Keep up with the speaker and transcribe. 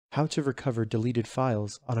How to recover deleted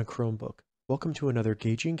files on a Chromebook. Welcome to another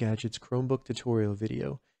Gauging Gadgets Chromebook tutorial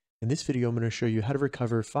video. In this video, I'm going to show you how to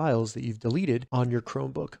recover files that you've deleted on your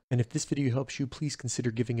Chromebook. And if this video helps you, please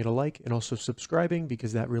consider giving it a like and also subscribing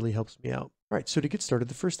because that really helps me out. All right, so to get started,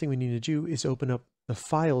 the first thing we need to do is open up the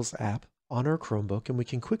Files app on our Chromebook, and we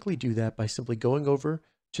can quickly do that by simply going over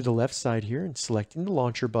to the left side here and selecting the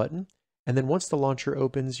Launcher button. And then once the launcher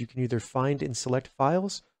opens, you can either find and select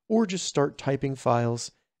files or just start typing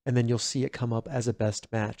files, and then you'll see it come up as a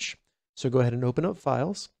best match. So go ahead and open up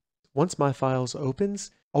Files. Once My Files opens,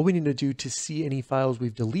 all we need to do to see any files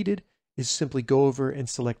we've deleted is simply go over and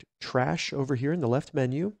select Trash over here in the left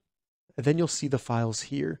menu, and then you'll see the files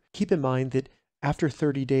here. Keep in mind that after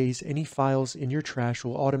 30 days, any files in your trash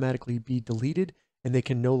will automatically be deleted and they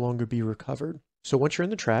can no longer be recovered. So once you're in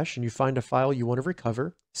the trash and you find a file you want to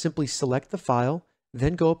recover, simply select the file,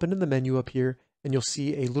 then go up into the menu up here, and you'll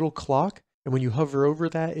see a little clock. And when you hover over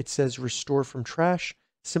that, it says Restore from Trash.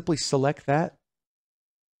 Simply select that.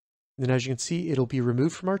 And then as you can see, it'll be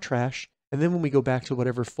removed from our trash. And then when we go back to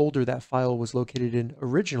whatever folder that file was located in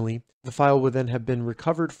originally, the file will then have been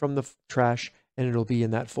recovered from the trash and it'll be in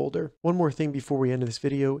that folder. One more thing before we end this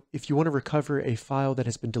video, if you want to recover a file that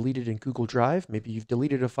has been deleted in Google Drive, maybe you've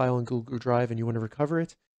deleted a file in Google Drive and you want to recover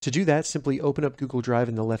it, to do that, simply open up Google Drive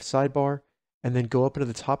in the left sidebar and then go up into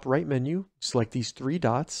the top right menu, select these three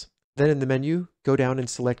dots. Then in the menu, go down and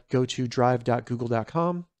select go to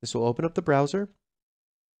drive.google.com. This will open up the browser.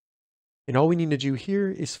 And all we need to do here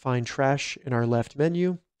is find trash in our left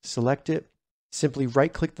menu, select it, simply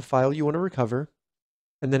right-click the file you want to recover,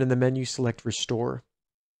 and then in the menu, select Restore.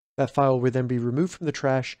 That file will then be removed from the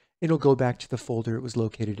trash, and it'll go back to the folder it was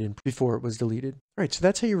located in before it was deleted. All right, so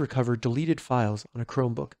that's how you recover deleted files on a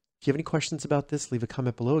Chromebook. If you have any questions about this, leave a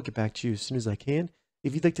comment below. I'll get back to you as soon as I can.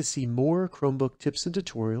 If you'd like to see more Chromebook tips and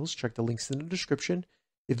tutorials, check the links in the description.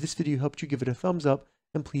 If this video helped you, give it a thumbs up,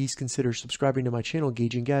 and please consider subscribing to my channel,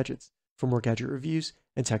 Gauging Gadgets, for more gadget reviews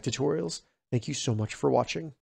and tech tutorials. Thank you so much for watching.